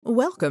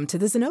Welcome to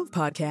the Zenove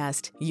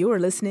Podcast. You're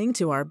listening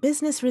to our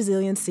Business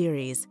Resilience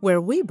series, where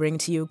we bring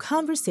to you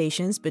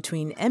conversations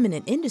between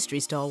eminent industry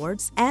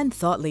stalwarts and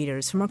thought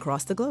leaders from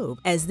across the globe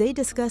as they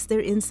discuss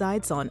their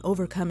insights on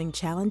overcoming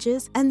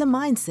challenges and the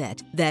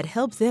mindset that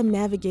help them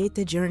navigate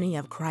the journey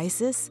of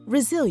crisis,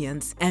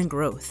 resilience, and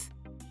growth.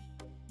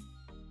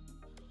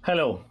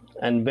 Hello,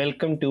 and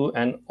welcome to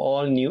an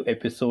all-new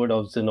episode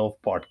of Zenove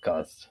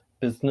Podcast,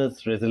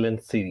 Business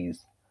Resilience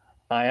Series.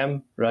 I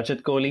am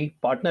Rajat Kohli,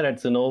 partner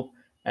at Zenove,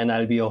 and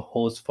I'll be your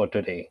host for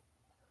today.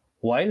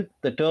 While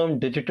the term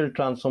digital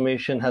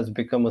transformation has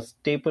become a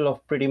staple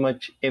of pretty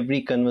much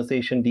every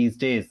conversation these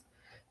days,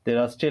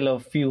 there are still a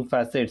few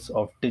facets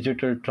of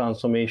digital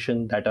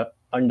transformation that are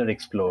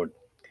underexplored.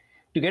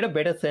 To get a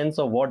better sense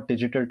of what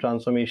digital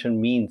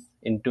transformation means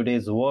in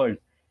today's world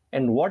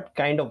and what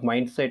kind of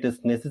mindset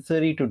is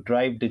necessary to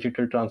drive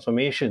digital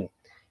transformation,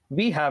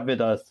 we have with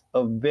us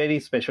a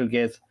very special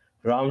guest,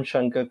 Ram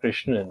Shankar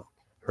Krishnan.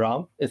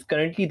 Ram is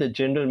currently the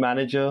General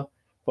Manager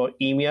for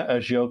EMEA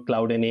Azure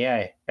Cloud and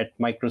AI at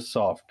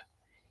Microsoft.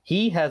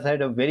 He has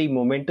had a very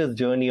momentous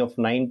journey of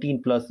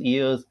 19 plus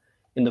years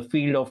in the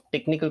field of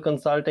technical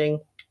consulting,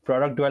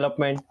 product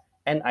development,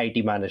 and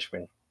IT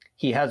management.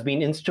 He has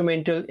been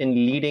instrumental in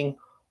leading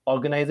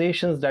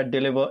organizations that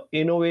deliver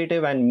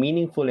innovative and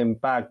meaningful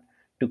impact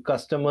to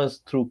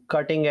customers through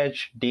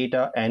cutting-edge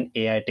data and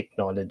AI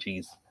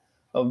technologies.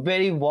 A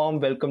very warm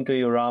welcome to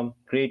you, Ram.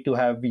 Great to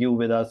have you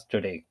with us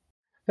today.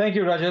 Thank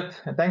you,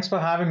 Rajat. Thanks for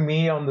having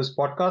me on this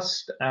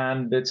podcast.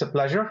 And it's a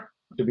pleasure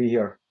to be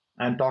here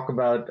and talk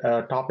about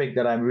a topic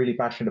that I'm really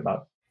passionate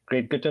about.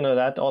 Great, good to know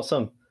that.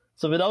 Awesome.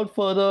 So without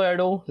further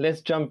ado,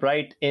 let's jump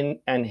right in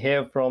and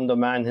hear from the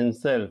man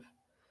himself.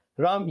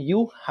 Ram,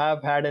 you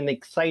have had an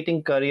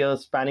exciting career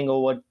spanning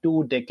over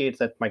 2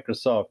 decades at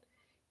Microsoft.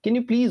 Can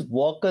you please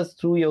walk us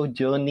through your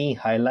journey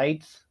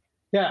highlights?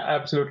 Yeah,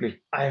 absolutely.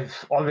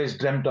 I've always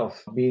dreamt of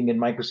being in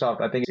Microsoft.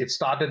 I think it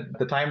started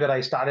the time that I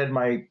started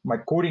my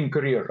coding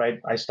career, right?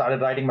 I started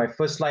writing my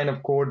first line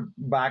of code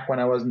back when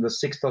I was in the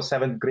 6th or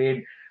 7th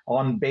grade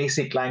on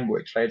basic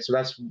language, right? So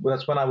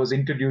that's when I was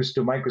introduced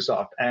to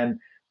Microsoft. And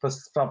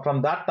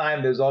from that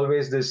time, there's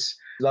always this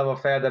love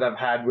affair that I've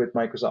had with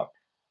Microsoft.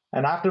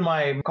 And after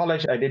my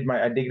college, I did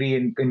my degree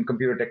in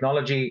computer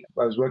technology.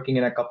 I was working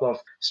in a couple of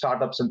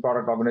startups and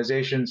product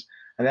organizations.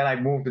 And then I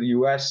moved to the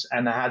US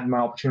and I had my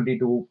opportunity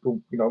to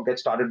get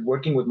started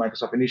working with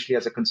Microsoft initially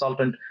as a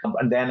consultant.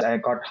 And then I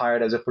got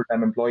hired as a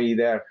full-time employee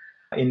there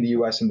in the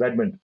US in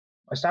Redmond.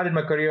 I started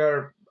my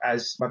career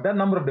as I've done a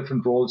number of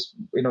different roles.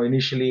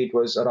 Initially it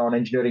was around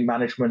engineering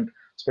management,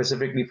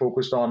 specifically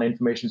focused on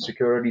information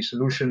security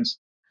solutions.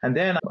 And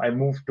then I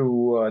moved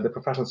to the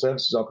professional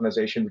services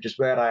organization, which is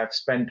where I have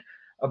spent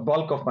a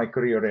bulk of my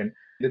career in.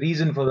 The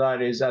reason for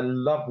that is I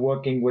love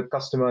working with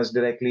customers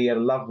directly. I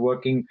love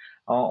working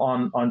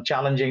on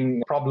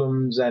challenging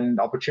problems and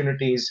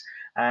opportunities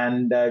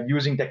and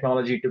using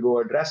technology to go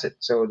address it.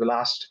 So the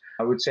last,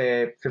 I would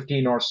say,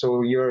 15 or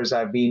so years,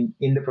 I've been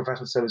in the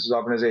professional services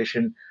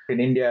organization. In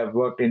India, I've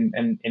worked in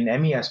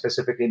EMEA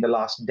specifically in the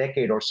last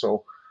decade or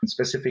so,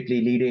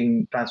 specifically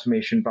leading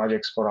transformation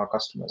projects for our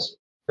customers.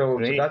 So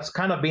that's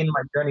kind of been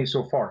my journey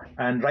so far.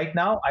 And right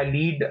now, I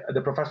lead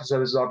the professional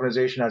services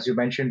organization, as you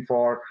mentioned,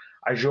 for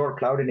Azure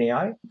Cloud and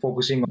AI,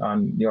 focusing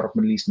on Europe,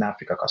 Middle East, and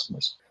Africa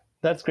customers.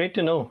 That's great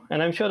to know.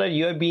 And I'm sure that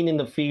you have been in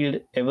the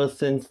field ever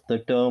since the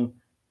term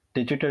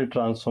digital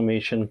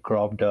transformation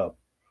cropped up.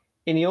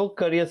 In your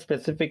career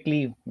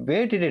specifically,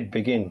 where did it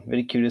begin?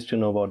 Very curious to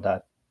know about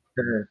that.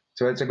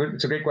 So it's a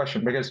great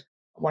question, because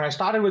when I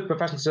started with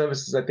professional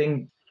services, I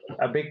think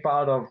a big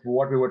part of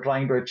what we were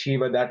trying to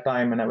achieve at that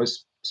time, and I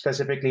was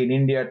specifically in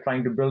India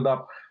trying to build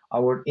up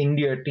our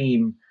India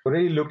team,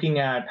 really looking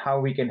at how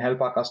we can help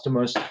our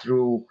customers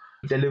through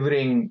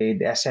delivering the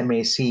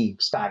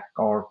SMAC stack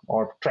or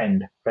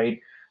trend, right?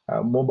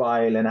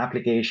 Mobile and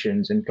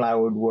applications and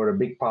cloud were a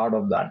big part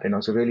of that,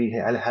 so really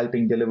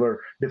helping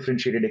deliver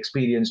differentiated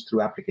experience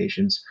through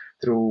applications,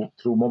 through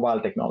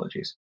mobile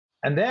technologies.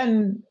 And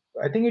then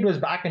I think it was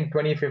back in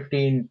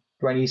 2015,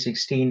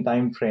 2016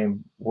 timeframe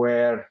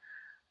where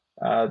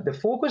the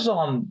focus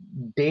on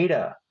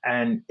data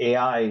and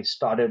AI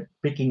started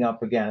picking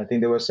up again. I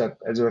think there was a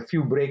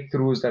few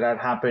breakthroughs that had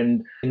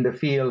happened in the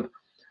field.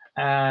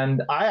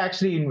 And I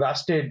actually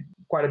invested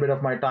quite a bit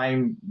of my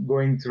time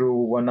going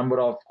through a number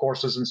of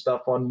courses and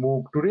stuff on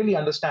MOOC to really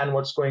understand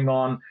what's going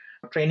on,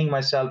 training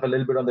myself a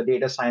little bit on the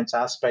data science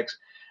aspects.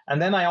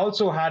 And then I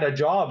also had a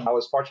job I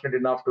was fortunate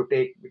enough to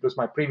take. It was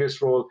my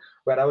previous role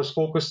where I was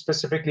focused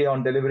specifically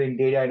on delivering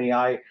data and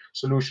AI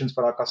solutions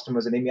for our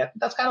customers in India.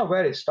 That's kind of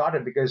where it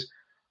started, because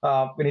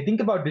when you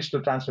think about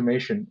digital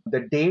transformation,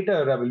 the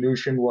data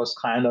revolution was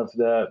kind of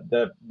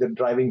the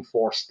driving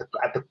force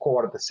at the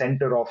core, at the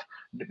center of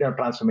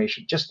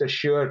transformation. Just the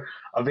sheer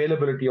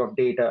availability of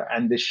data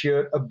and the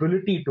sheer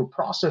ability to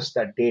process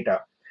that data,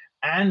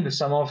 and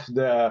some of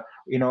the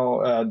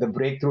the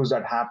breakthroughs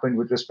that happened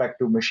with respect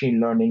to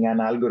machine learning and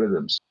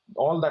algorithms.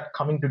 All that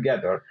coming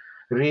together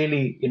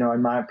really,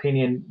 in my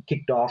opinion,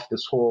 kicked off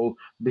this whole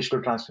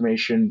digital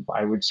transformation,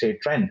 I would say,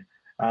 trend.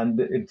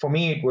 And for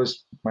me, it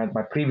was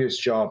my previous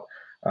job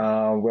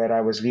where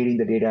I was leading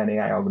the data and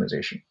AI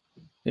organization.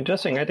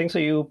 Interesting. I think so.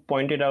 You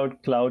pointed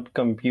out cloud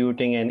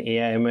computing and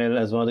AI/ML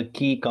as one of the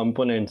key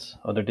components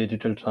of the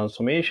digital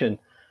transformation.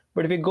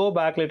 But if you go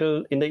back a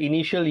little in the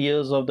initial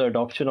years of the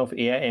adoption of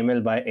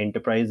AI/ML by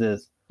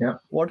enterprises, Yeah.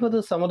 what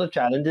were some of the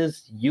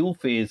challenges you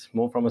faced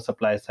more from a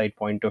supply side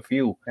point of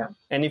view? Yeah.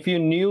 And if you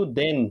knew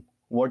then,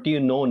 what do you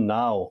know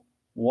now?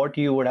 What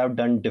you would have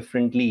done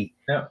differently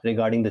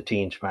regarding the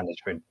change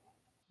management?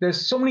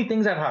 There's so many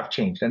things that have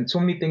changed and so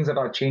many things that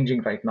are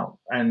changing right now.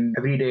 And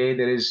every day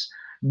there is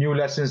new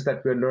lessons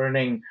that we're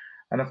learning.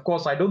 And of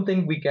course, I don't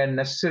think we can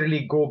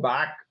necessarily go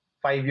back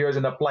 5 years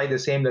and apply the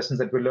same lessons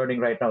that we're learning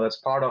right now. That's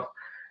part of,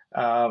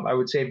 I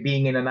would say,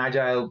 being in an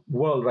agile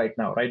world right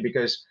now, right?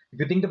 Because if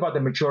you think about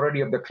the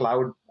maturity of the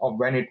cloud of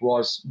when it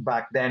was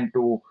back then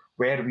to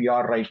where we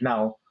are right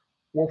now,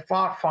 we're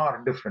far,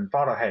 far different,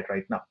 far ahead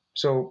right now.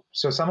 So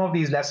some of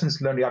these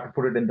lessons learned, you have to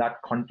put it in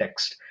that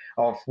context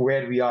of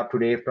where we are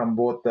today from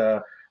both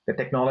the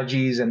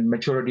technologies and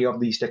maturity of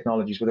these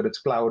technologies, whether it's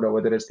cloud or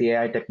whether it's the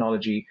AI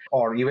technology,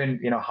 or even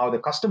how the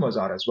customers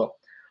are as well.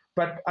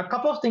 But a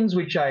couple of things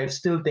which I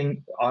still think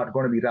are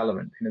going to be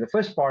relevant. The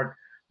first part,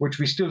 which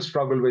we still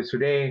struggle with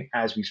today,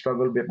 as we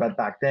struggled with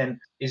back then,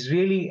 is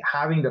really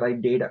having the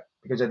right data.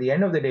 Because at the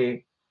end of the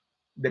day,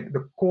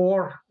 the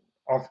core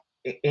of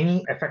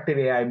any effective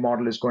AI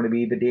model is going to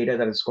be the data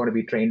that it's going to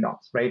be trained on,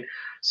 right?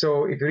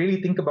 So if you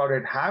really think about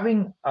it,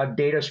 having a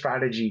data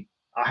strategy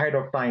ahead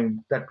of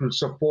time that will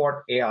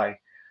support AI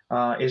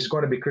is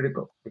going to be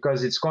critical,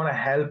 because it's going to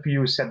help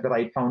you set the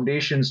right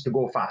foundations to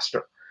go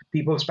faster.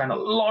 People spend a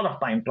lot of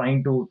time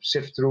trying to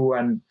sift through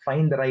and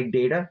find the right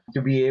data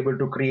to be able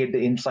to create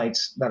the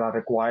insights that are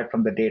required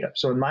from the data.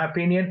 So in my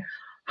opinion,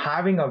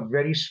 having a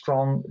very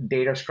strong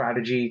data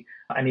strategy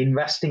and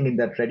investing in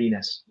that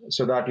readiness,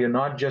 so that you're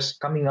not just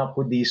coming up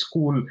with these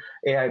cool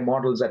AI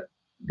models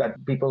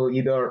that people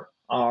either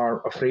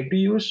are afraid to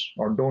use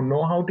or don't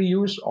know how to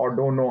use or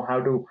don't know how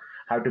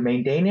to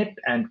maintain it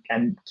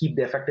and keep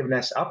the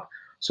effectiveness up.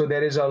 So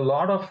there is a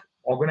lot of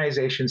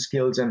organization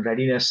skills and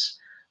readiness,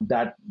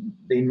 that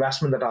the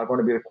investment that are going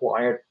to be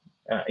required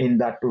in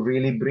that to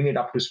really bring it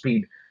up to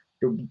speed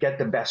to get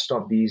the best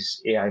of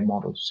these AI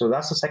models. So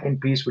that's the second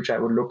piece which I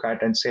would look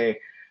at and say,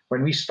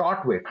 when we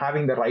start with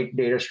having the right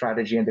data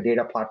strategy and the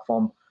data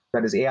platform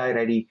that is AI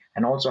ready,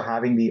 and also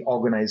having the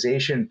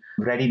organization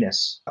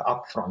readiness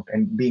upfront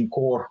and being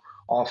core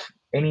of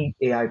any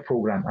AI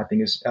program, I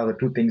think are the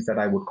two things that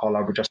I would call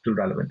out, which are still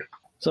relevant.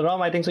 So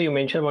Ram, I think so you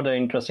mentioned about the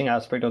interesting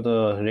aspect of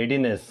the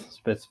readiness,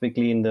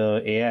 specifically in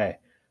the AI.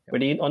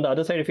 But on the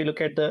other side, if you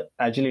look at the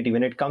agility,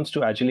 when it comes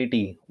to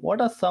agility,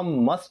 what are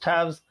some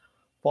must-haves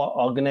for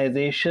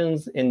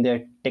organizations in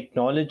their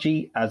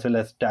technology as well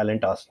as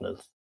talent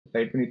arsenals?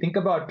 Right. When you think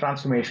about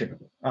transformation,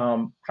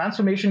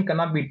 transformation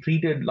cannot be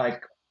treated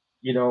like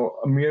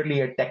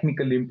merely a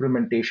technical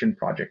implementation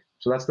project.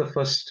 So that's the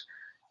first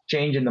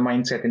change in the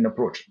mindset and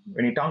approach.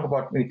 When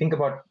you think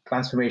about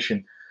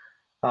transformation,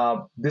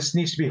 this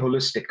needs to be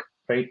holistic,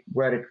 right?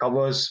 Where it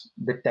covers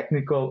the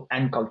technical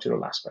and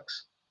cultural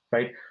aspects,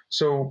 right?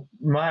 So,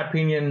 in my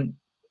opinion,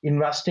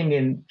 investing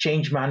in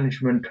change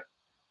management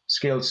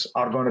skills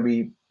are going to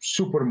be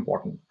super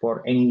important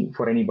for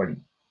anybody,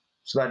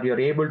 so that you're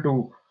able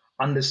to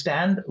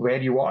understand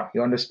where you are,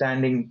 you're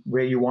understanding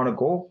where you want to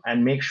go,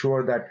 and make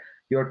sure that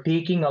you're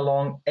taking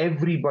along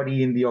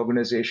everybody in the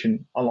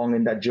organization along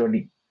in that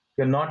journey.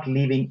 You're not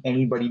leaving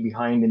anybody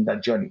behind in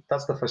that journey.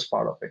 That's the first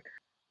part of it.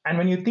 And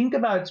when you think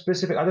about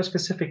other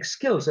specific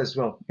skills as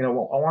well, I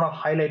want to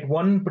highlight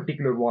one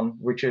particular one,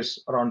 which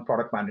is around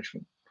product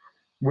management,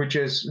 which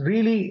is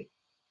really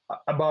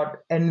about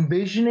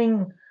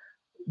envisioning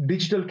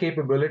digital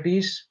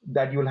capabilities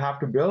that you'll have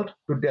to build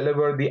to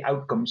deliver the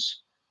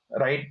outcomes,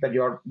 right, that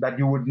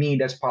you would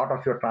need as part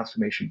of your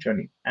transformation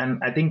journey.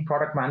 And I think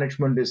product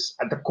management is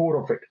at the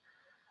core of it.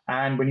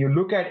 And when you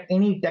look at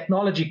any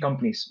technology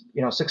companies,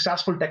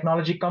 successful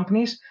technology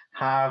companies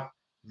have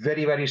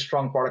very, very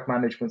strong product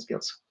management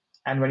skills.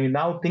 And when you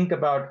now think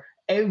about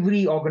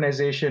every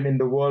organization in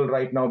the world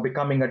right now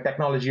becoming a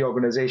technology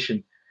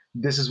organization,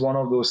 this is one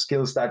of those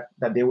skills that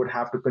they would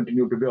have to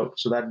continue to build,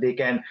 so that they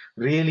can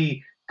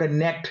really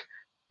connect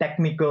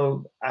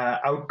technical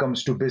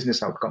outcomes to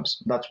business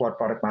outcomes. That's what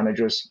product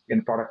managers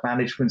in product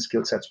management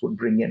skill sets would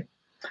bring in.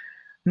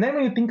 And then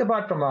when you think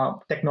about from a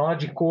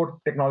core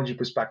technology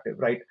perspective,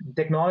 right,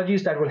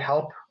 technologies that will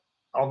help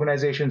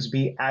organizations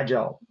be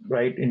agile,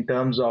 right, in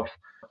terms of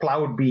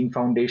cloud being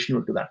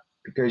foundational to that,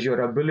 because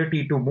your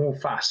ability to move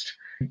fast,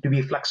 to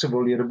be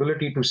flexible, your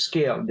ability to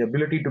scale, the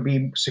ability to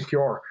be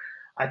secure,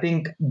 I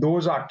think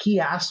those are key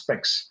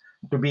aspects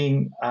to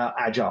being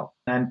agile.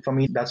 And for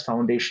me, that's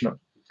foundational.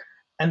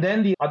 And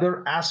then the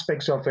other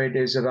aspects of it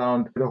is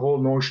around the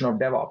whole notion of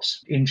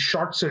DevOps, in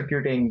short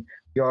circuiting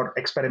your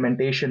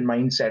experimentation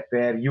mindset,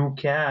 where you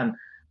can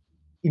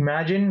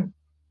imagine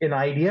an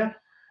idea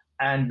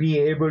and be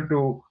able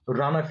to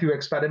run a few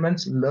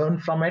experiments, learn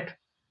from it,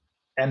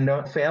 and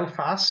fail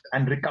fast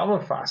and recover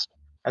fast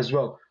as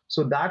well.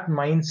 So that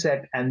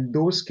mindset and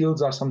those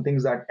skills are some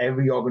things that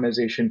every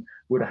organization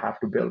would have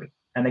to build.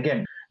 And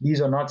again, these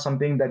are not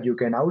something that you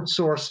can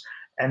outsource.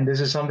 And this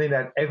is something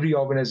that every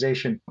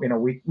organization, in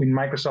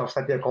Microsoft,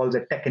 Satya calls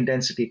it the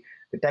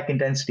tech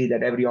intensity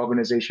that every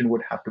organization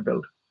would have to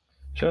build.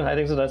 Sure, I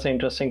think so. That's an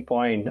interesting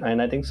point.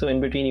 And I think so. In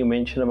between, you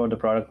mentioned about the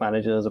product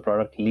managers, the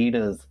product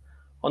leaders.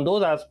 On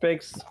those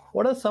aspects,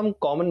 what are some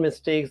common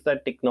mistakes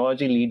that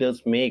technology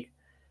leaders make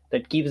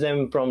that keeps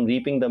them from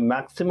reaping the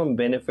maximum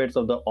benefits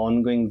of the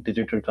ongoing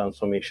digital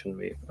transformation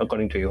wave,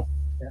 according to you?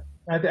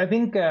 Yeah. I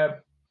think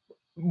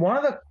one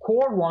of the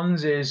core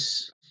ones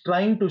is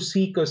trying to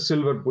seek a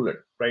silver bullet,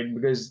 right?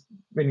 Because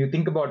when you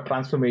think about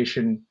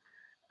transformation,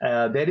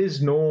 there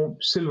is no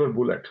silver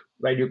bullet,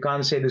 right? You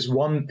can't say this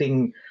one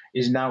thing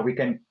is now we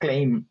can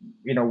claim,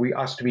 we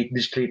us to be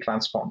digitally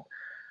transformed.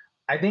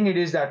 I think it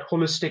is that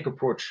holistic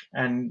approach,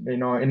 and in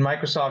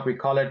Microsoft we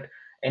call it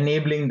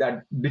enabling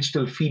that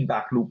digital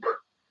feedback loop.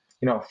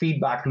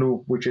 Feedback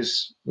loop, which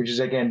is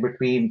again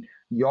between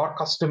your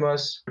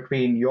customers,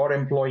 between your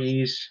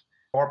employees,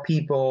 your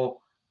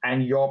people,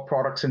 and your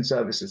products and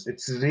services.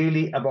 It's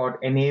really about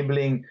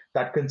enabling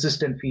that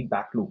consistent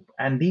feedback loop.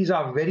 And these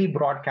are very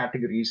broad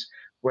categories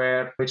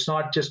where it's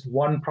not just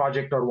one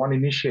project or one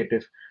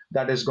initiative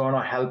that is going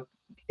to help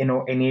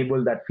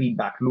enable that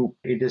feedback loop.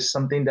 It is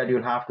something that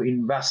you'll have to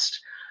invest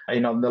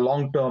in the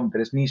long term.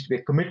 There needs to be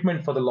a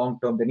commitment for the long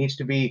term. There needs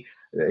to be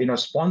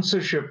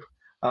sponsorship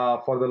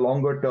for the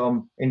longer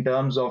term in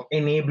terms of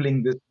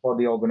enabling this for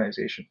the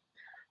organization.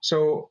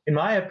 So in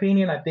my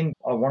opinion, I think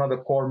one of the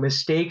core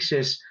mistakes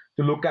is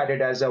to look at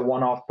it as a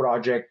one-off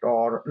project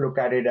or look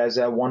at it as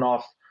a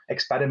one-off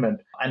experiment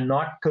and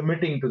not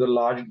committing to the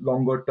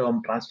longer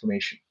term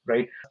transformation,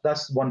 right?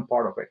 That's one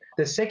part of it.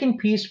 The second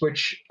piece,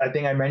 which I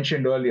think I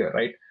mentioned earlier,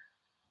 right?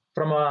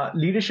 From a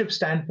leadership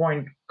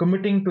standpoint,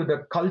 committing to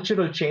the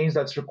cultural change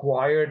that's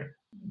required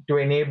to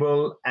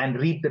enable and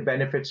reap the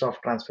benefits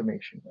of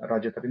transformation.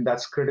 Rajat, I think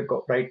that's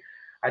critical, right?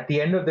 At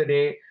the end of the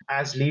day,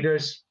 as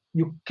leaders,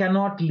 you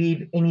cannot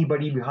leave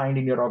anybody behind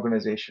in your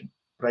organization,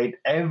 right?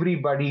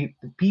 Everybody,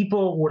 the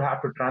people would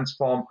have to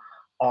transform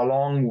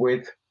along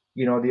with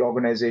the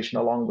organization,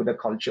 along with the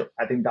culture.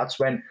 I think that's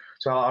when,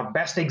 so our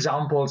best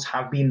examples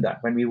have been that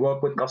when we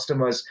work with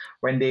customers,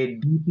 when they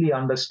deeply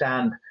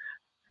understand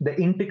the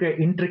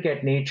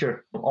intricate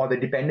nature or the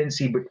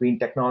dependency between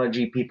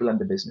technology, people, and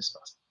the business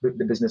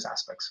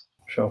aspects.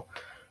 Sure.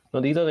 Now,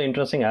 these are the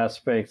interesting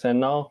aspects. And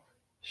now,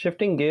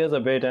 shifting gears a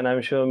bit, and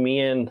I'm sure me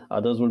and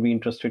others will be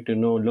interested to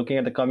know, looking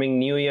at the coming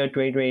new year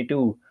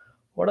 2022,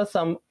 what are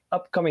some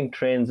upcoming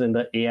trends in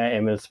the AI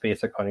ML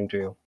space, according to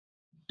you?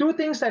 Two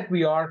things that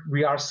we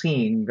are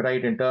seeing,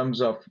 right, in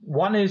terms of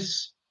one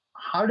is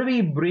how do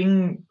we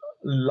bring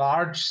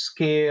large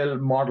scale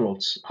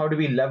models? How do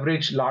we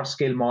leverage large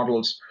scale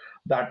models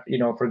that,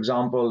 for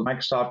example,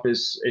 Microsoft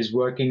is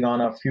working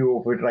on a few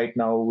of it right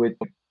now with,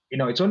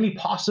 it's only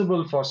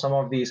possible for some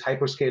of these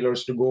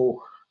hyperscalers to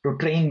go to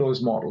train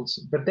those models,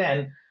 but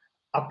then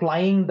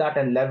applying that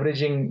and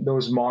leveraging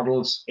those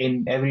models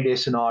in everyday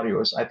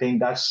scenarios, I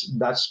think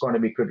that's going to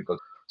be critical.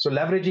 So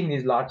leveraging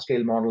these large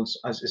scale models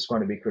is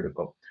going to be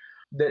critical.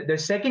 The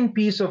second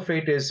piece of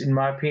it is, in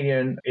my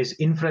opinion, is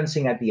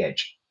inferencing at the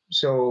edge.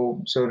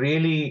 So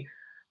really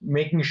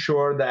making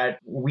sure that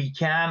we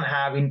can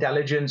have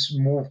intelligence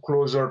move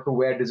closer to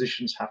where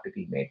decisions have to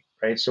be made,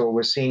 right? So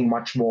we're seeing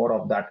much more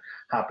of that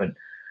happen.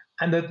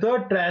 And the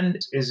third trend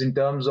is in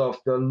terms of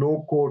the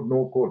low code,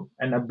 no code,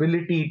 and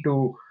ability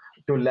to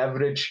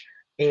leverage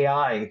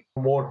AI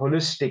more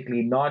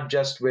holistically, not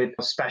just with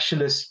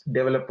specialist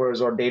developers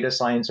or data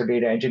science or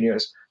data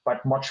engineers,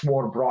 but much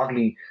more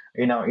broadly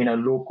in a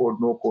low code,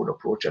 no code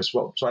approach as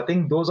well. So I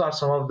think those are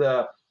some of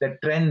the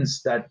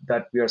trends that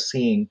we are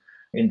seeing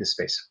in this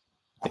space.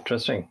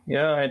 Interesting.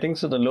 Yeah, I think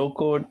so. The low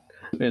code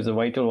is a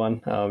vital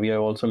one. We are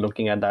also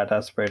looking at that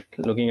aspect,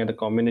 looking at the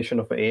combination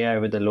of AI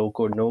with the low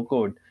code, no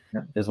code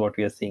is what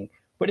we are seeing.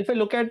 But if I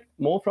look at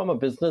more from a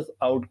business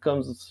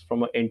outcomes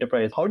from an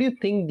enterprise, how do you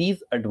think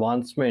these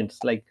advancements,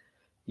 like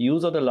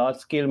use of the large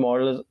scale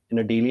models in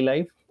a daily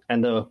life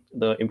and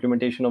the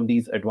implementation of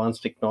these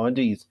advanced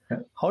technologies,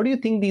 how do you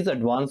think these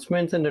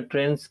advancements and the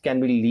trends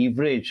can be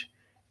leveraged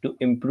to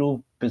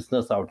improve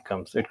business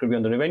outcomes? It could be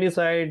on the revenue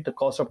side, the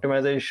cost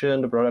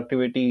optimization, the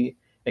productivity,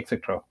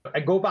 etc. I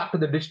go back to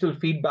the digital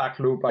feedback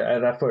loop I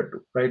referred to,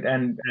 right?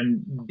 And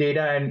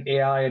data and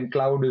AI and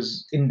cloud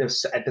is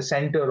at the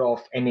center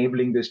of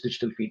enabling this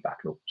digital feedback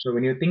loop. So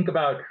when you think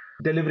about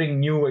delivering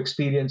new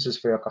experiences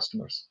for your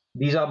customers,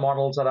 these are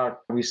models that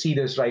we see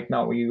this right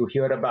now. You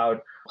hear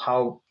about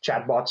how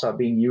chatbots are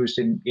being used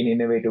in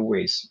innovative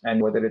ways,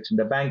 and whether it's in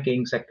the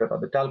banking sector or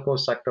the telco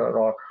sector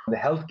or the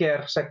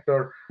healthcare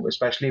sector,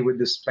 especially with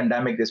this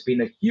pandemic, there's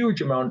been a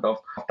huge amount of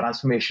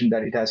transformation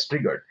that it has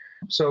triggered.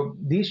 So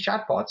these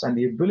chatbots and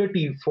the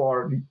ability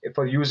for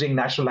using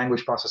natural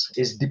language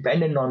processing is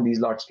dependent on these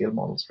large scale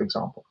models, for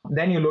example.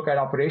 Then you look at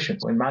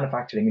operations in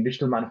manufacturing, in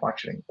digital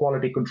manufacturing,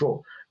 quality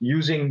control,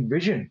 using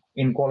vision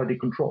in quality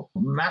control.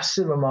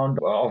 Massive amount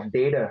of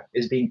data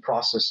is being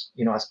processed,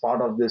 as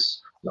part of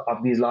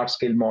these large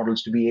scale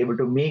models to be able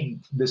to make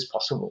this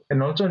possible.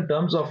 And also in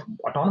terms of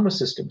autonomous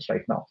systems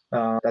right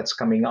now, that's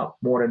coming up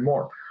more and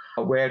more,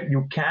 where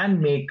you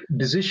can make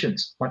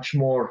decisions much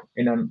more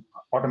in an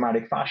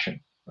automatic fashion,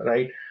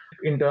 right?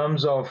 In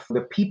terms of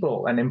the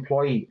people and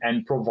employee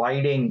and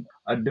providing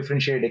a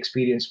differentiated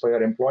experience for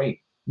your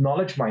employee.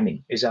 Knowledge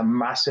mining is a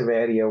massive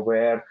area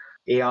where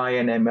AI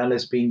and ML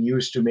is being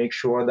used to make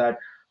sure that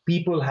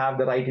people have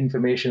the right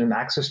information and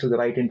access to the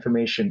right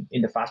information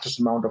in the fastest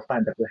amount of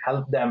time that will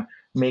help them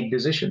make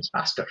decisions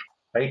faster,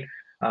 right?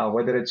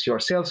 Whether it's your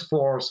sales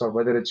force or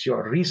whether it's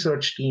your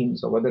research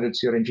teams or whether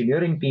it's your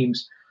engineering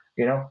teams,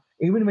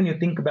 even when you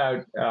think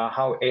about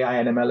how AI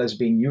and ML is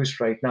being used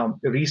right now,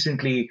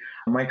 recently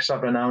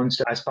Microsoft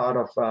announced as part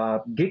of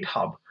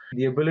GitHub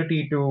the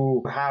ability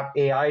to have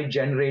AI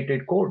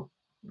generated code,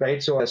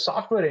 right? So as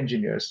software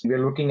engineers,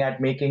 we're looking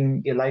at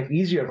making life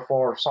easier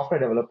for software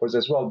developers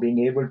as well,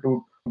 being able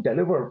to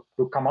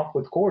come up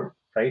with code,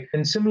 right?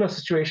 And similar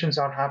situations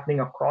are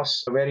happening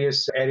across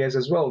various areas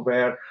as well,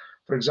 where,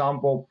 for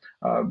example,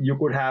 you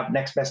could have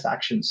next best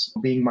actions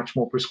being much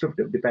more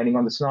prescriptive depending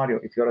on the scenario.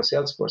 If you're a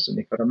salesperson,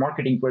 if you're a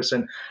marketing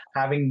person,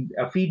 having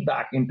a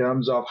feedback in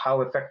terms of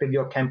how effective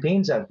your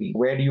campaigns have been,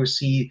 where do you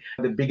see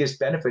the biggest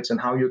benefits and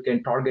how you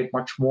can target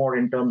much more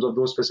in terms of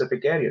those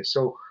specific areas.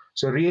 So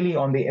really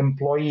on the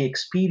employee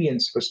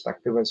experience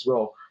perspective as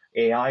well,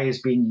 AI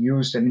is being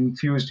used and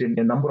infused in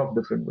a number of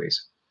different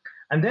ways.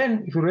 And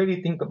then if you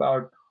really think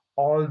about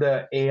all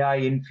the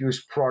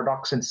AI-infused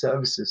products and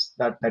services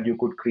that you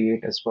could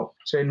create as well.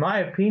 So in my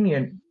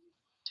opinion,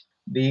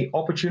 the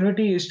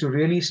opportunity is to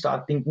really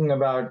start thinking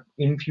about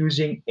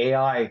infusing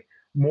AI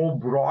more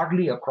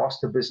broadly across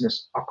the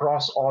business,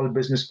 across all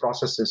business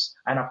processes,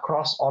 and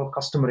across all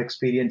customer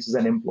experiences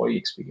and employee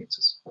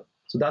experiences.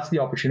 So that's the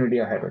opportunity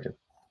ahead of it.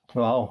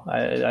 Wow,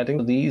 I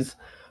think these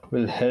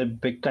will help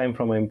big time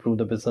from improve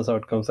the business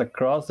outcomes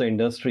across the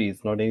industries,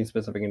 not any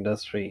specific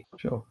industry.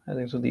 Sure, I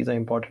think so. These are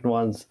important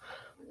ones.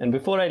 And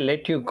before I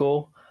let you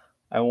go,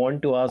 I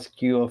want to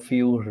ask you a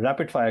few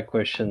rapid fire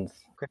questions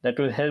that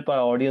will help our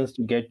audience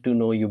to get to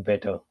know you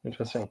better.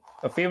 Interesting.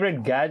 A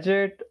favorite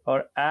gadget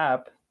or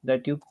app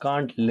that you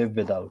can't live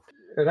without?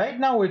 Right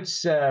now,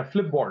 it's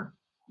Flipboard,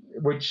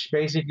 which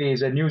basically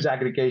is a news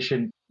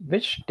aggregation.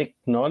 Which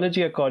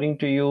technology, according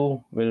to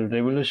you, will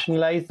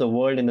revolutionize the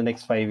world in the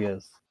next 5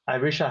 years? I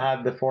wish I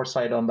had the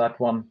foresight on that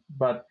one,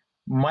 but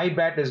my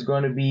bet is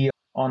going to be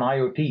on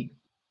IoT.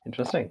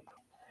 Interesting.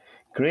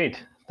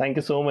 Great. Thank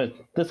you so much.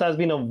 This has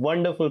been a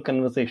wonderful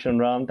conversation,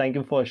 Ram. Thank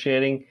you for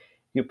sharing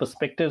your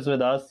perspectives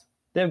with us.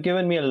 They've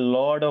given me a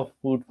lot of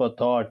food for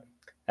thought,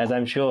 as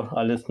I'm sure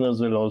our listeners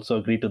will also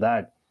agree to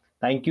that.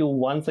 Thank you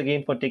once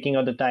again for taking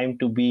out the time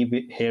to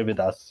be here with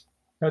us.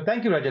 No,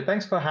 thank you, Rajat.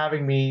 Thanks for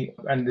having me.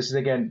 And this is,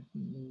 again,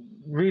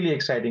 really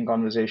exciting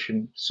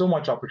conversation. So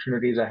much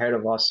opportunities ahead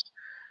of us.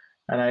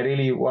 And I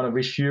really want to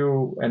wish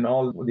you and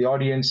all the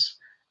audience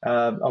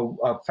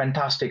a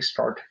fantastic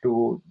start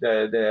to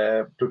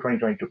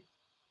 2022.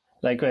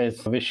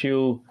 Likewise, wish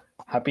you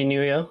Happy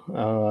New Year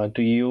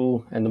to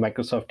you and the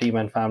Microsoft team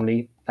and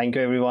family. Thank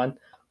you, everyone,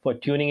 for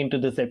tuning into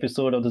this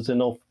episode of the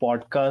Zinnov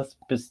Podcast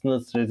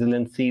Business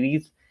Resilience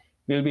Series.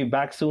 We'll be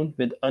back soon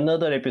with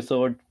another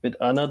episode with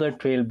another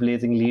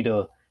trailblazing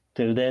leader.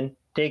 Till then,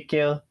 take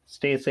care,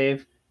 stay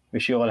safe.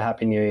 Wish you all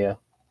Happy New Year.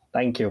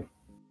 Thank you.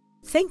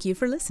 Thank you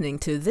for listening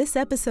to this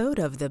episode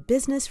of the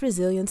Business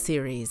Resilience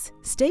Series.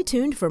 Stay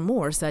tuned for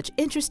more such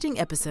interesting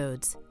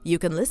episodes. You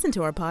can listen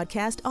to our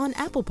podcast on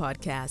Apple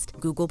Podcast,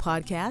 Google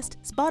Podcast,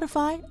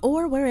 Spotify,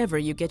 or wherever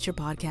you get your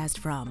podcast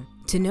from.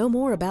 To know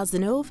more about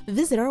Zinnov,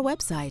 visit our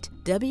website,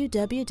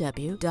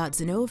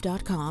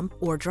 www.zinnov.com,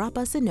 or drop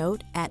us a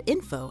note at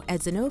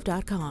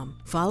info@zinnov.com.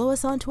 Follow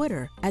us on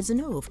Twitter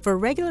 @Zinnov for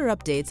regular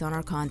updates on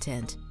our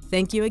content.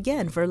 Thank you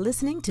again for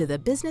listening to the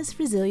Business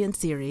Resilience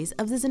Series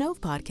of the Zinnov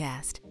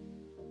Podcast.